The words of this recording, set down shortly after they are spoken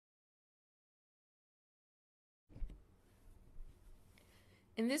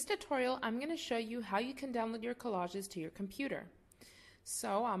In this tutorial, I'm going to show you how you can download your collages to your computer.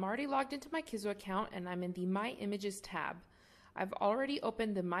 So I'm already logged into my Kizoa account and I'm in the My Images tab. I've already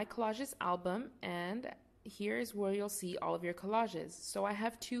opened the My Collages album, and here is where you'll see all of your collages. So I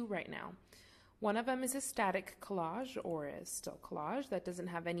have two right now. One of them is a static collage or a still collage that doesn't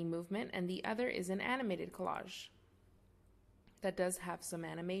have any movement, and the other is an animated collage that does have some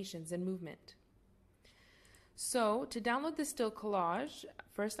animations and movement. So to download the still collage,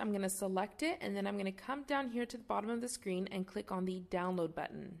 first I'm going to select it, and then I'm going to come down here to the bottom of the screen and click on the download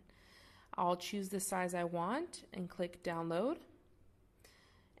button. I'll choose the size I want and click download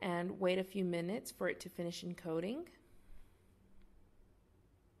and wait a few minutes for it to finish encoding.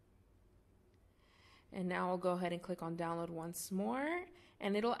 And now I'll go ahead and click on download once more,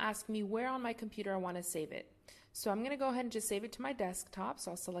 and it'll ask me where on my computer I want to save it. So I'm going to go ahead and just save it to my desktop.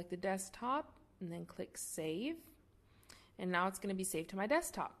 So I'll select the desktop and then click save, and now it's going to be saved to my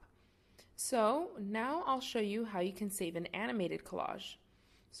desktop. So now I'll show you how you can save an animated collage.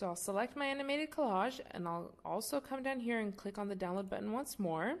 So I'll select my animated collage, and I'll also come down here and click on the download button once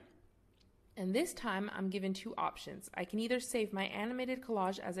more. And this time I'm given two options. I can either save my animated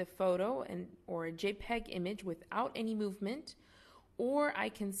collage as a photo or a JPEG image without any movement, or I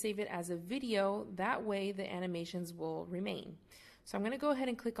can save it as a video. That way the animations will remain. So I'm going to go ahead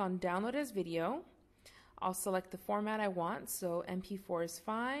and click on download as video. I'll select the format I want, so MP4 is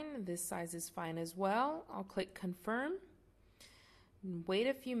fine, this size is fine as well. I'll click confirm, wait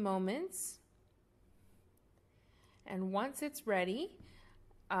a few moments, and once it's ready,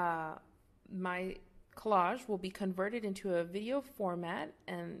 my collage will be converted into a video format,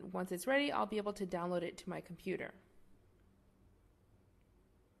 and once it's ready, I'll be able to download it to my computer.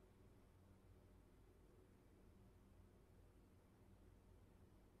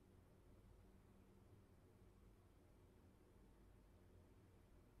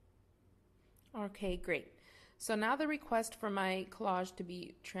 Okay, great. So now the request for my collage to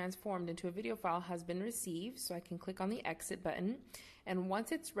be transformed into a video file has been received, so I can click on the exit button, and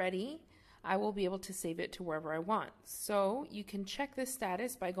once it's ready, I will be able to save it to wherever I want. So you can check the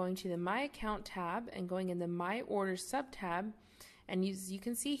status by going to the My Account tab and going in the My Orders sub-tab, and as you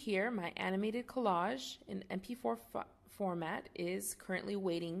can see here, my animated collage in MP4 format is currently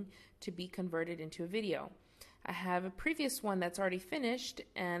waiting to be converted into a video. I have a previous one that's already finished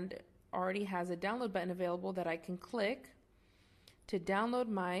and already has a download button available that I can click to download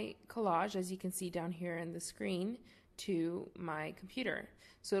my collage, as you can see down here in the screen, to my computer.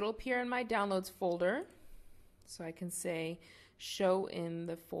 So it'll appear in my downloads folder, so I can say show in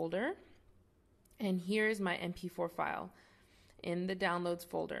the folder, and here is my MP4 file in the downloads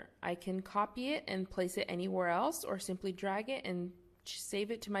folder. I can copy it and place it anywhere else, or simply drag it and save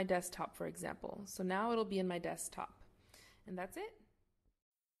it to my desktop, for example. So now it'll be in my desktop, and that's it.